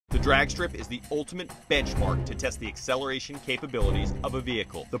The drag strip is the ultimate benchmark to test the acceleration capabilities of a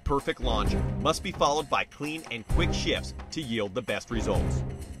vehicle. The perfect launch must be followed by clean and quick shifts to yield the best results.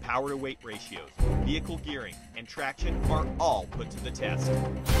 Power to weight ratios, vehicle gearing, and traction are all put to the test.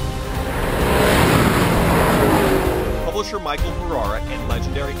 Publisher Michael Ferrara and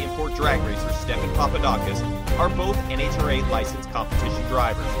legendary import drag racer Stefan Papadakis are both NHRA licensed competition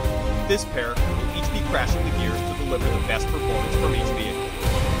drivers. This pair will each be crashing the gears to deliver the best performance from each vehicle.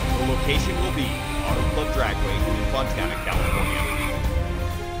 The location will be Auto Club Dragway in Fontana, California.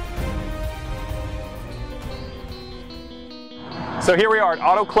 So here we are at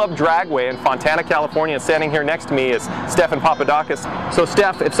Auto Club Dragway in Fontana, California. Standing here next to me is Stefan Papadakis. So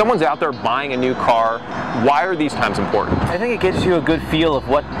Steph, if someone's out there buying a new car, why are these times important? I think it gives you a good feel of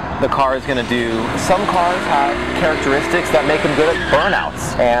what the car is going to do. Some cars have characteristics that make them good at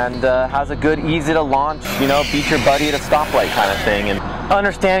burnouts, and has a good, easy to launch, beat your buddy at a stoplight kind of thing. And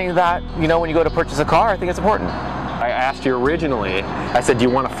understanding that, when you go to purchase a car, I think it's important. I asked you originally, I said, do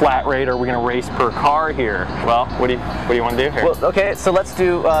you want a flat rate or are we going to race per car here? Well, what do you want to do here? Well, okay, so let's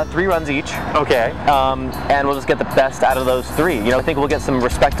do 3 runs each. Okay. And we'll just get the best out of those 3. I think we'll get some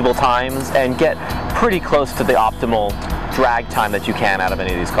respectable times and get pretty close to the optimal drag time that you can out of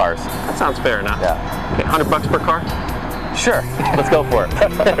any of these cars. That sounds fair enough. Yeah. Okay, $100 per car? Sure, let's go for it.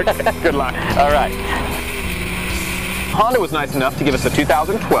 Okay, good luck. All right. Honda was nice enough to give us a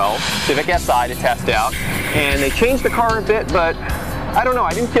 2012 Civic Si to test out, and they changed the car a bit, but I don't know,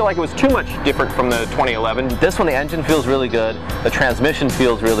 I didn't feel like it was too much different from the 2011. This one, the engine feels really good, the transmission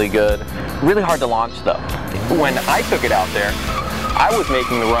feels really good, really hard to launch though. When I took it out there, I was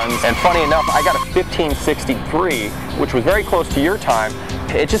making the runs, and funny enough, I got a 1563, which was very close to your time.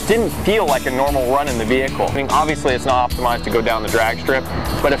 It just didn't feel like a normal run in the vehicle. I mean, obviously it's not optimized to go down the drag strip,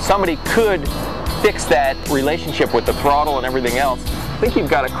 but if somebody could fix that relationship with the throttle and everything else, I think you've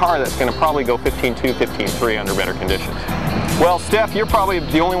got a car that's going to probably go 15.2, 15.3 under better conditions. Well, Steph, you're probably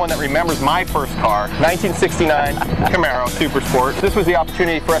the only one that remembers my first car, 1969 Camaro Super Sport. This was the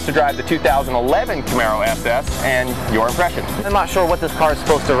opportunity for us to drive the 2011 Camaro SS, and your impression? I'm not sure what this car is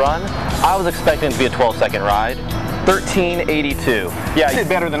supposed to run. I was expecting it to be a 12-second ride. 1382. Yeah, you did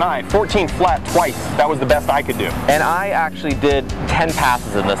better than I. 14 flat twice. That was the best I could do. And I actually did 10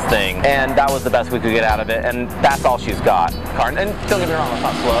 passes in this thing, and that was the best we could get out of it, and that's all she's got. And don't get me wrong, it's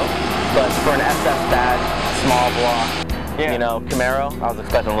not slow, but for an SS badge, small block, Camaro, I was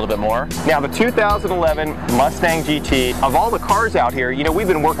expecting a little bit more. Now the 2011 Mustang GT, of all the cars out here, we've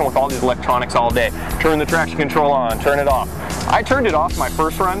been working with all these electronics all day. Turn the traction control on, turn it off. I turned it off my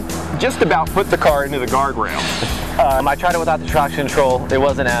first run, just about put the car into the guardrail. I tried it without the traction control. It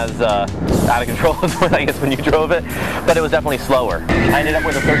wasn't as out of control as I guess when you drove it, but it was definitely slower. I ended up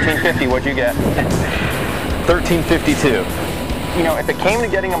with a 1350. What'd you get? 1352. If it came to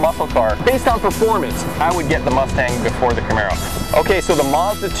getting a muscle car, based on performance, I would get the Mustang before the Camaro. Okay, so the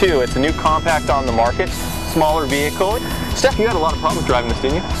Mazda 2, it's a new compact on the market, smaller vehicle. Steph, you had a lot of problems driving this,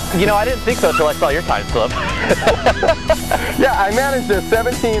 didn't you? I didn't think so until I saw your time slip. Yeah, I managed a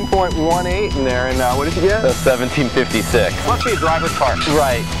 17.18 in there, and what did you get? A 1756. Must be a driver's car.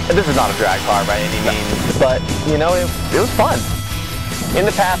 Right. This is not a drag car by any means, but, it was fun. In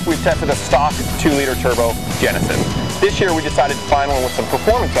the past, we've tested a stock 2-liter turbo Genesis. This year, we decided to find one with some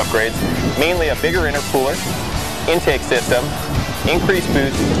performance upgrades, mainly a bigger intercooler, intake system, increased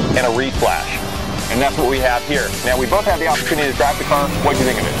boost, and a reed flash. And that's what we have here. Now, we both had the opportunity to drive the car. What do you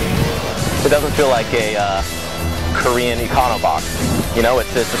think of it? It doesn't feel like a Korean econo box.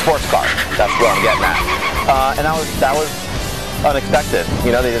 It's a sports car. That's what I'm getting at. And that was unexpected.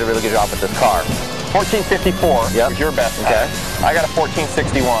 They did a really good job with this car. 1454 was your best. Okay. I got a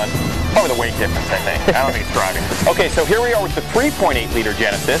 1461. Probably the weight difference, I think. I don't think it's driving. Okay, so here we are with the 3.8-liter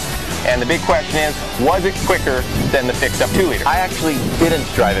Genesis. And the big question is, was it quicker than the fixed-up 2-liter? I actually didn't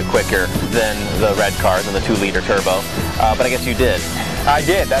drive it quicker than the red car, than the 2-liter turbo, but I guess you did. I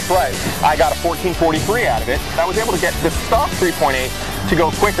did, that's right. I got a 1443 out of it. I was able to get the stock 3.8 to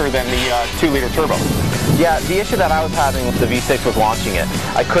go quicker than the 2-liter turbo. Yeah, the issue that I was having with the V6 was launching it.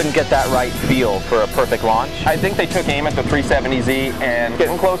 I couldn't get that right feel for a perfect launch. I think they took aim at the 370Z and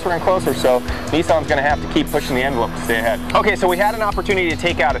getting closer and closer, so Nissan's going to have to keep pushing the envelope to stay ahead. Okay, so we had an opportunity to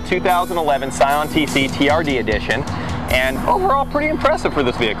take out a 2011 Scion TC TRD edition, and overall pretty impressive for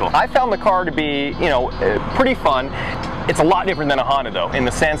this vehicle. I found the car to be, pretty fun. It's a lot different than a Honda though, in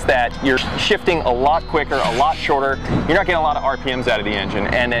the sense that you're shifting a lot quicker, a lot shorter. You're not getting a lot of RPMs out of the engine,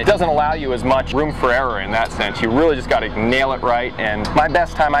 and it doesn't allow you as much room for error in that sense. You really just got to nail it right, and my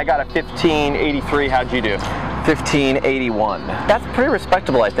best time, I got a 1583. How'd you do? 1581. That's pretty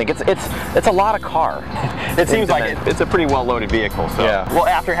respectable, I think. It's a lot of car. It seems like it's a pretty well-loaded vehicle. So. Yeah. Well,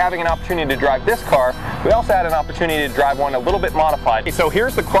 after having an opportunity to drive this car, we also had an opportunity to drive one a little bit modified. So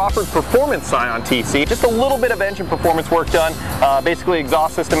here's the Crawford Performance Scion TC. Just a little bit of engine performance work done. Basically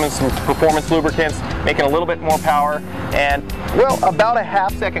exhaust system and some performance lubricants, making a little bit more power. And, well, about a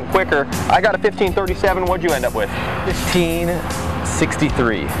half second quicker. I got a 1537. What'd you end up with?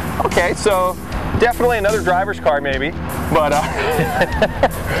 1563. Okay, so definitely another driver's car maybe, but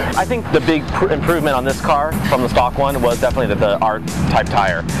I think the big improvement on this car from the stock one was definitely the ART type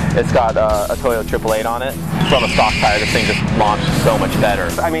tire. It's got a Toyota 888 on it. From a stock tire, this thing just launched so much better.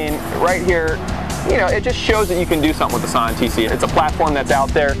 I mean, right here, you know, it just shows that you can do something with the Scion TC. It's a platform that's out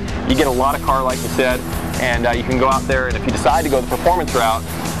there. You get a lot of car, like you said, and you can go out there, and if you decide to go the performance route,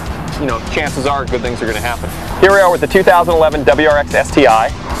 you know, chances are good things are going to happen. Here we are with the 2011 WRX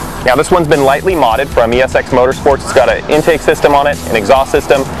STI. Now this one's been lightly modded from ESX Motorsports. It's got an intake system on it, an exhaust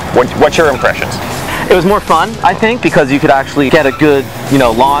system. What's your impressions? It was more fun, I think, because you could actually get a good, you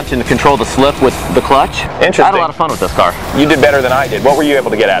know, launch and control the slip with the clutch. Interesting. I had a lot of fun with this car. You did better than I did. What were you able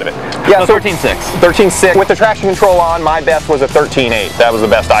to get out of it? Yeah, so 13.6. 13.6. With the traction control on, my best was a 13.8. That was the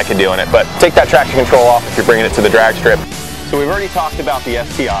best I could do in it. But take that traction control off if you're bringing it to the drag strip. So we've already talked about the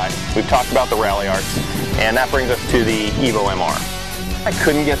STI. We've talked about the Rally Arts. And that brings us to the Evo MR. I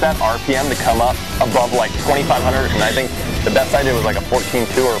couldn't get that RPM to come up above like 2,500, and I think the best I did was like a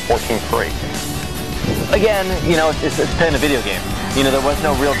 14.2 or a 14.3. Again, you know, it's playing a video game. You know, there was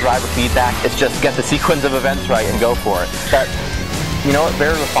no real driver feedback. It's just get the sequence of events right and go for it. But, you know,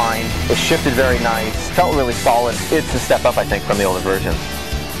 very refined. It shifted very nice. Felt really solid. It's a step up, I think, from the older version.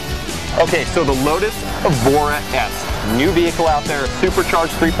 Okay, so the Lotus Evora S. New vehicle out there, a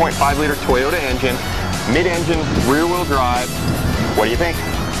supercharged 3.5-liter Toyota engine, mid-engine, rear-wheel drive. What do you think?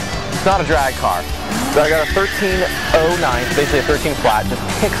 It's not a drag car. So I got a 1309, basically a 13 flat, just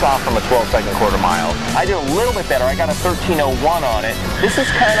kicks off from a 12-second quarter mile. I did a little bit better. I got a 1301 on it. This is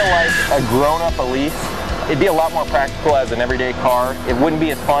kind of like a grown-up Elise. It'd be a lot more practical as an everyday car. It wouldn't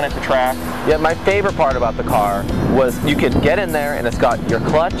be as fun at the track. Yeah, my favorite part about the car was you could get in there and it's got your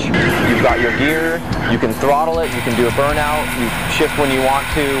clutch, you've got your gear, you can throttle it, you can do a burnout, you shift when you want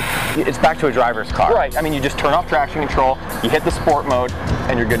to. It's back to a driver's car. Right, I mean, you just turn off traction control, you hit the sport mode,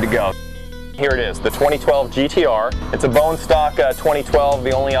 and you're good to go. Here it is, the 2012 GTR. It's a bone stock 2012.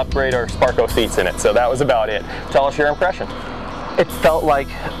 The only upgrade are Sparco seats in it, so that was about it. Tell us your impression. It felt like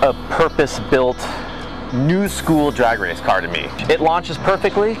a purpose-built new school drag race car to me. It launches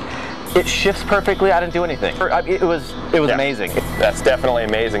perfectly, it shifts perfectly. I didn't do anything. It was amazing. That's definitely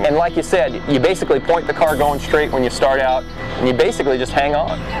amazing. And like you said, you basically point the car going straight when you start out, and you basically just hang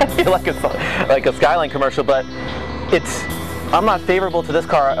on. like a Skyline commercial, but I'm not favorable to this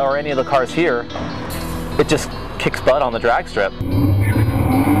car or any of the cars here. It just kicks butt on the drag strip.